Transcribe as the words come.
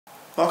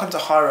Welcome to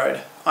High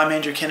Road. I'm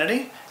Andrew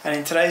Kennedy, and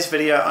in today's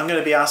video I'm going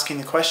to be asking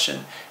the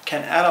question,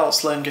 can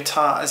adults learn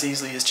guitar as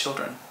easily as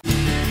children?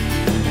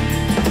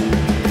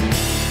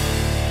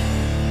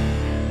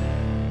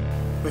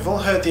 We've all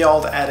heard the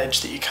old adage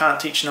that you can't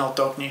teach an old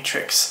dog new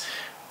tricks.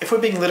 If we're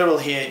being literal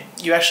here,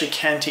 you actually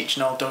can teach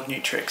an old dog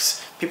new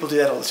tricks. People do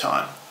that all the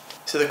time.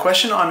 So the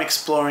question I'm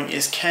exploring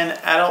is, can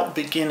adult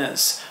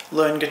beginners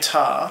learn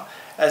guitar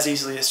as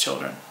easily as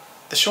children?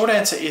 The short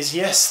answer is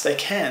yes, they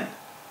can,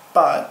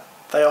 but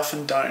they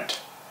often don't.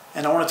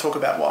 And I want to talk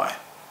about why.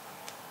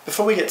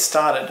 Before we get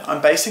started,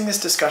 I'm basing this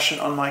discussion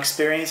on my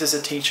experience as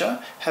a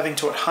teacher, having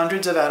taught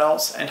hundreds of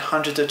adults and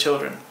hundreds of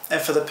children.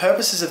 And for the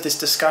purposes of this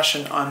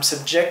discussion, I'm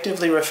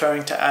subjectively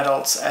referring to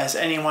adults as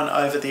anyone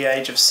over the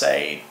age of,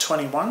 say,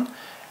 21,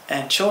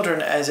 and children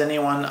as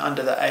anyone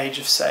under the age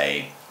of,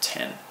 say,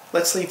 10.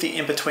 Let's leave the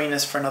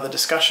in-betweeners for another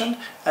discussion,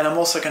 and I'm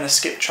also going to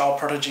skip child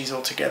prodigies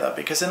altogether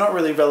because they're not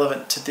really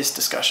relevant to this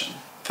discussion.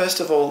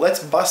 First of all,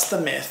 let's bust the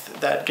myth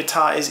that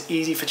guitar is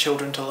easy for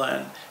children to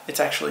learn.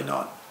 It's actually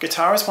not.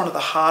 Guitar is one of the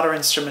harder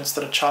instruments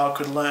that a child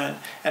could learn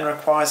and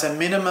requires a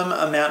minimum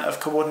amount of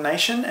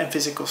coordination and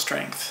physical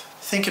strength.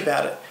 Think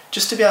about it.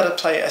 Just to be able to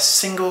play a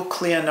single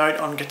clear note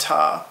on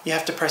guitar, you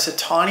have to press a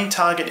tiny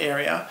target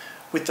area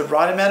with the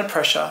right amount of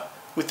pressure,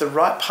 with the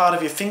right part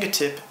of your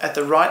fingertip at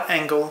the right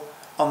angle,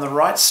 on the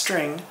right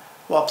string,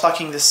 while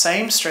plucking the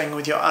same string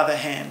with your other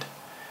hand.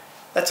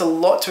 That's a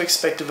lot to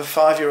expect of a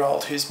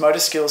 5-year-old whose motor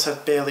skills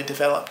have barely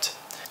developed.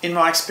 In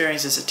my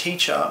experience as a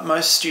teacher,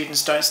 most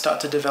students don't start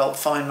to develop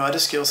fine motor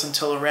skills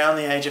until around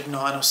the age of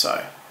 9 or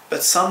so.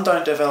 But some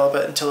don't develop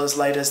it until as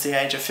late as the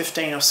age of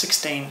 15 or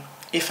 16,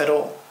 if at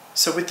all.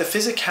 So with the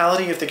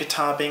physicality of the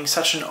guitar being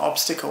such an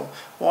obstacle,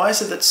 why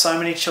is it that so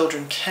many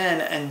children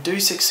can and do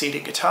succeed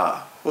at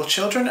guitar? Well,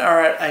 children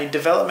are at a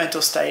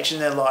developmental stage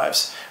in their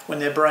lives when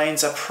their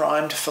brains are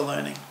primed for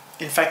learning.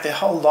 In fact, their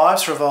whole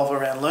lives revolve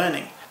around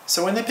learning.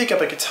 So when they pick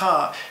up a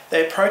guitar,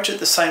 they approach it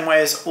the same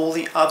way as all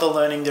the other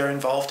learning they're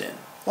involved in.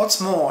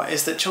 What's more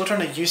is that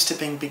children are used to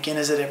being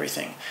beginners at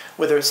everything.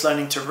 Whether it's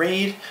learning to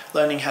read,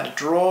 learning how to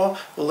draw,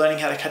 or learning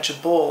how to catch a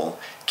ball,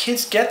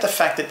 kids get the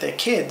fact that they're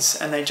kids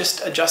and they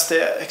just adjust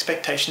their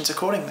expectations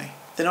accordingly.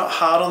 They're not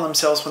hard on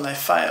themselves when they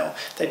fail,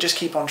 they just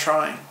keep on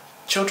trying.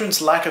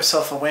 Children's lack of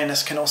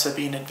self-awareness can also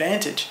be an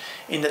advantage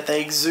in that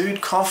they exude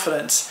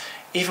confidence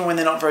even when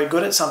they're not very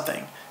good at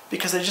something,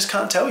 because they just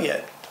can't tell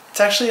yet. It's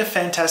actually a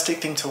fantastic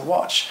thing to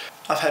watch.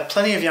 I've had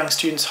plenty of young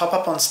students hop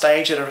up on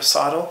stage at a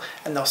recital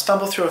and they'll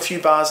stumble through a few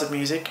bars of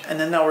music and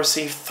then they'll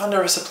receive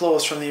thunderous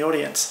applause from the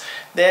audience.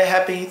 They're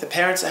happy, the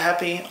parents are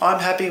happy, I'm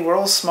happy, we're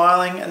all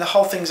smiling, and the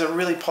whole thing's a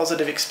really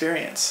positive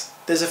experience.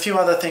 There's a few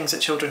other things that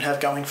children have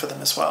going for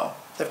them as well.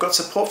 They've got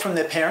support from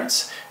their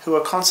parents who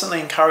are constantly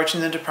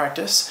encouraging them to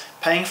practice,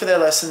 paying for their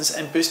lessons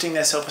and boosting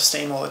their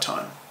self-esteem all the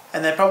time.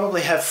 And they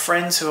probably have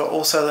friends who are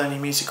also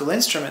learning musical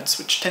instruments,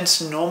 which tends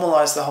to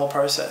normalize the whole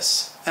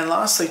process. And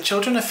lastly,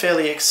 children are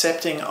fairly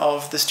accepting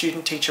of the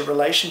student-teacher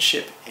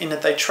relationship in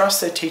that they trust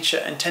their teacher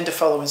and tend to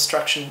follow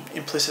instruction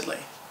implicitly.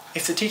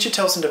 If the teacher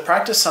tells them to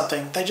practice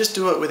something, they just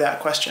do it without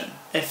question.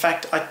 In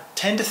fact, I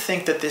tend to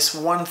think that this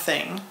one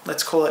thing,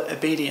 let's call it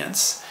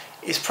obedience,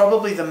 is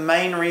probably the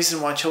main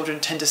reason why children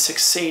tend to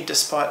succeed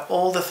despite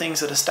all the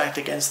things that are stacked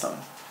against them.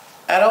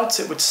 Adults,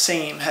 it would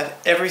seem, have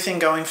everything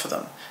going for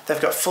them. They've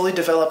got fully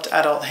developed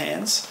adult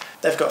hands,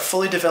 they've got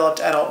fully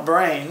developed adult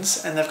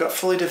brains, and they've got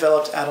fully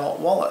developed adult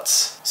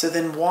wallets. So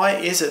then why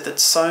is it that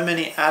so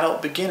many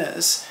adult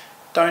beginners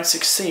don't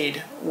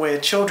succeed where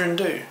children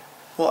do?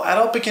 Well,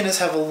 adult beginners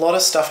have a lot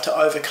of stuff to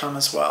overcome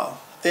as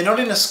well. They're not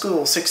in a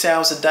school 6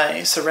 hours a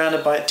day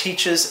surrounded by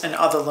teachers and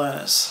other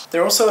learners.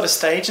 They're also at a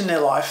stage in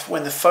their life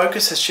when the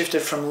focus has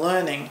shifted from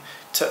learning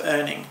to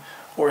earning,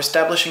 or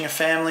establishing a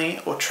family,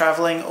 or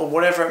traveling, or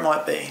whatever it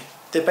might be.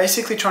 They're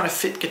basically trying to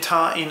fit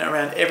guitar in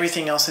around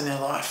everything else in their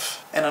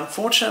life. And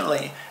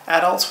unfortunately,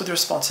 adults with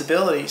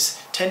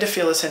responsibilities tend to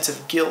feel a sense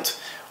of guilt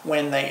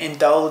when they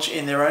indulge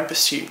in their own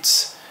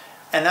pursuits.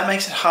 And that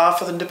makes it hard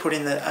for them to put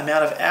in the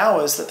amount of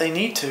hours that they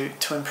need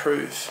to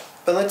improve.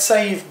 But let's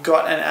say you've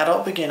got an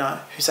adult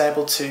beginner who's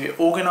able to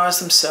organize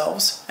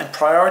themselves and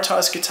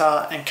prioritize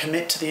guitar and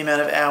commit to the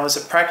amount of hours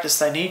of practice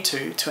they need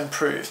to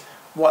improve.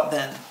 What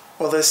then?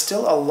 Well, there's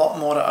still a lot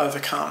more to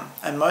overcome,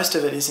 and most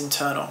of it is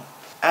internal.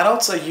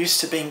 Adults are used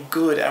to being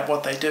good at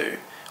what they do,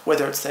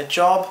 whether it's their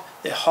job,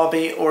 their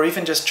hobby, or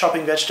even just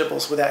chopping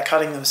vegetables without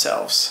cutting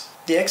themselves.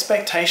 The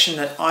expectation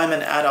that I'm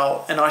an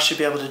adult and I should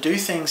be able to do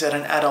things at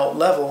an adult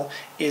level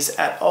is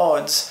at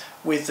odds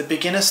with the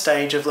beginner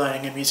stage of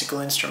learning a musical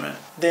instrument.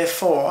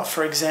 Therefore,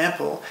 for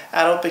example,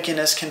 adult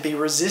beginners can be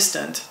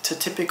resistant to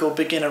typical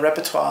beginner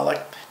repertoire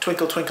like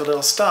Twinkle Twinkle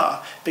Little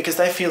Star because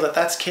they feel that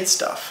that's kid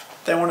stuff.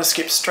 They want to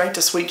skip straight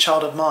to Sweet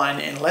Child of Mine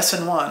in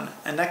lesson 1,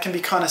 and that can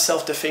be kind of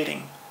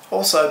self-defeating.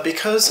 Also,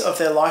 because of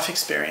their life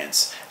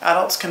experience,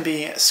 adults can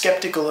be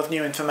skeptical of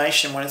new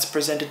information when it's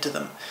presented to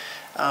them.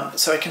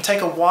 So it can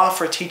take a while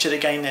for a teacher to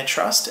gain their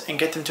trust and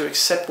get them to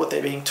accept what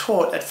they're being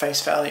taught at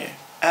face value.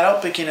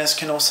 Adult beginners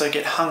can also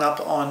get hung up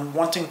on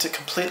wanting to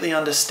completely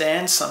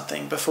understand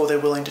something before they're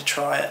willing to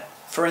try it.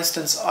 For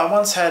instance, I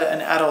once had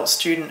an adult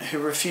student who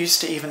refused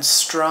to even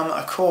strum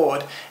a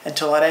chord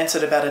until I'd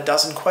answered about a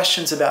dozen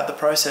questions about the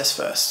process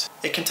first.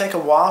 It can take a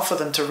while for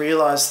them to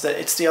realise that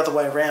it's the other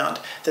way around,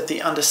 that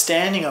the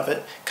understanding of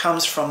it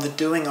comes from the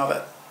doing of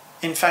it.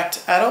 In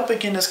fact, adult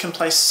beginners can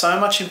place so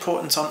much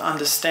importance on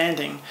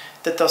understanding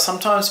that they'll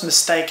sometimes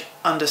mistake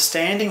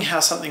understanding how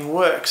something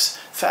works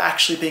for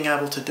actually being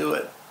able to do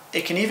it.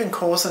 It can even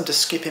cause them to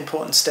skip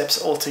important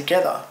steps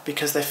altogether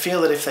because they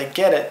feel that if they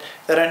get it,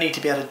 they don't need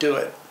to be able to do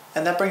it.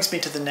 And that brings me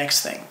to the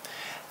next thing.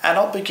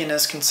 Adult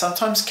beginners can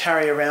sometimes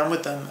carry around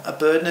with them a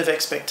burden of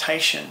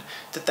expectation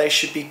that they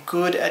should be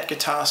good at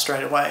guitar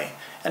straight away.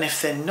 And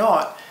if they're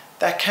not,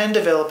 that can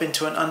develop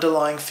into an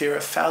underlying fear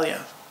of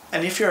failure.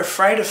 And if you're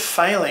afraid of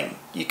failing,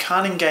 you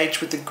can't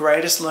engage with the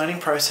greatest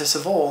learning process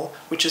of all,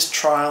 which is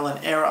trial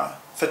and error.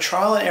 For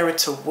trial and error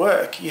to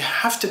work, you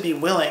have to be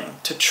willing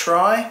to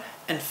try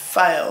and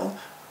fail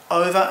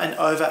over and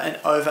over and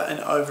over and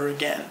over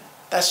again.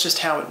 That's just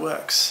how it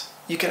works.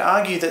 You could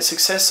argue that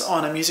success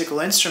on a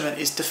musical instrument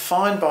is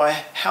defined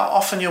by how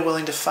often you're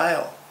willing to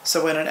fail.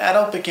 So when an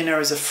adult beginner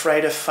is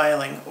afraid of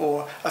failing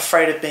or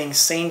afraid of being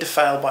seen to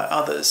fail by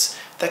others,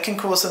 that can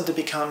cause them to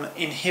become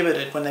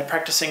inhibited when they're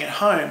practicing at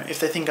home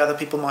if they think other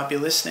people might be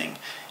listening.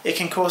 It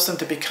can cause them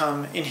to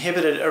become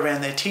inhibited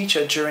around their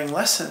teacher during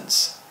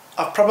lessons.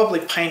 I've probably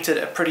painted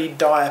a pretty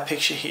dire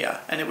picture here,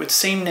 and it would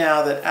seem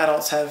now that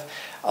adults have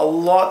a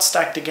lot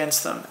stacked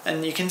against them,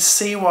 and you can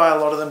see why a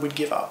lot of them would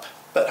give up.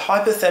 But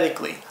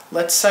hypothetically,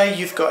 let's say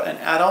you've got an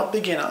adult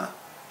beginner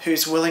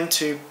who's willing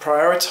to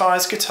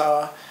prioritize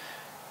guitar,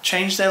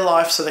 change their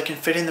life so they can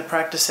fit in the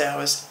practice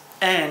hours,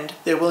 and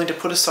they're willing to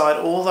put aside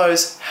all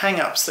those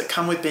hang-ups that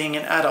come with being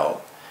an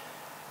adult.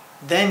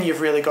 Then you've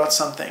really got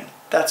something.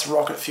 That's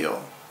rocket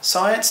fuel.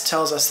 Science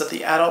tells us that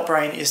the adult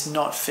brain is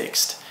not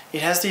fixed.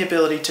 It has the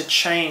ability to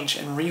change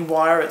and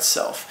rewire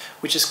itself,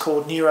 which is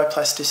called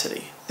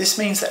neuroplasticity. This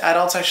means that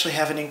adults actually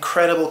have an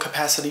incredible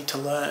capacity to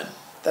learn.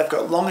 They've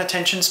got long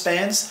attention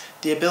spans,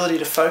 the ability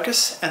to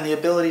focus, and the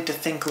ability to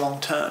think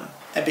long term.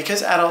 And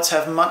because adults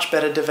have much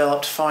better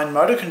developed fine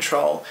motor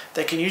control,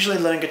 they can usually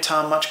learn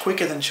guitar much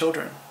quicker than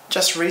children.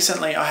 Just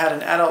recently, I had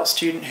an adult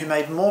student who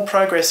made more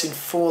progress in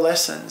 4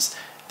 lessons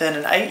than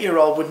an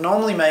 8-year-old would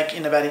normally make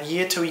in about a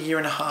year to a year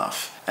and a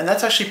half. And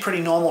that's actually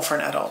pretty normal for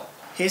an adult.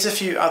 Here's a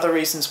few other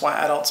reasons why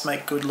adults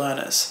make good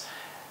learners.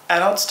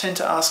 Adults tend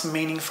to ask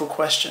meaningful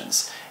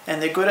questions, and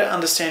they're good at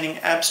understanding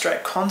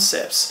abstract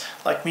concepts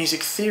like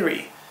music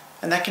theory,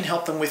 and that can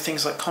help them with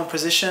things like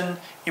composition,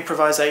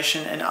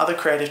 improvisation, and other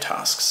creative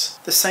tasks.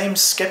 The same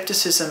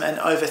skepticism and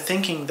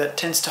overthinking that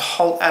tends to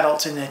halt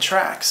adults in their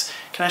tracks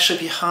can actually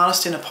be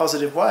harnessed in a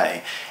positive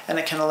way, and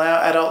it can allow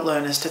adult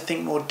learners to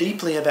think more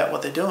deeply about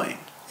what they're doing.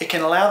 It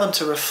can allow them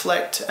to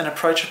reflect and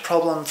approach a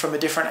problem from a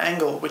different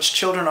angle, which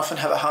children often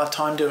have a hard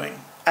time doing.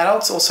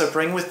 Adults also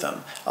bring with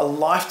them a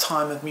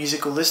lifetime of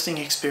musical listening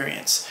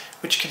experience,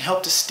 which can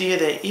help to steer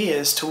their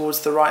ears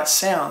towards the right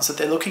sounds that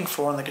they're looking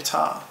for on the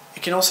guitar.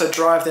 It can also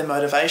drive their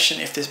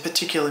motivation if there's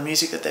particular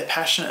music that they're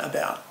passionate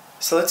about.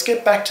 So let's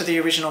get back to the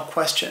original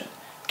question.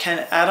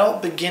 Can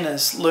adult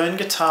beginners learn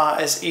guitar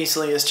as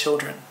easily as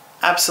children?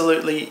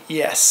 Absolutely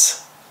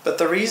yes. But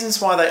the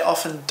reasons why they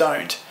often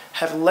don't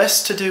have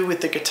less to do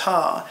with the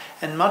guitar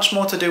and much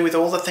more to do with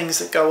all the things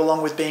that go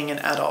along with being an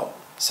adult.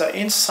 So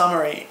in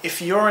summary,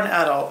 if you're an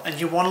adult and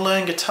you want to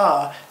learn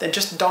guitar, then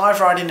just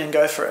dive right in and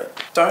go for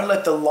it. Don't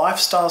let the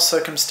lifestyle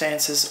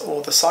circumstances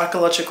or the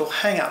psychological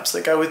hang-ups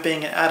that go with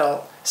being an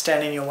adult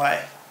stand in your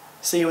way.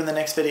 See you in the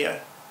next video.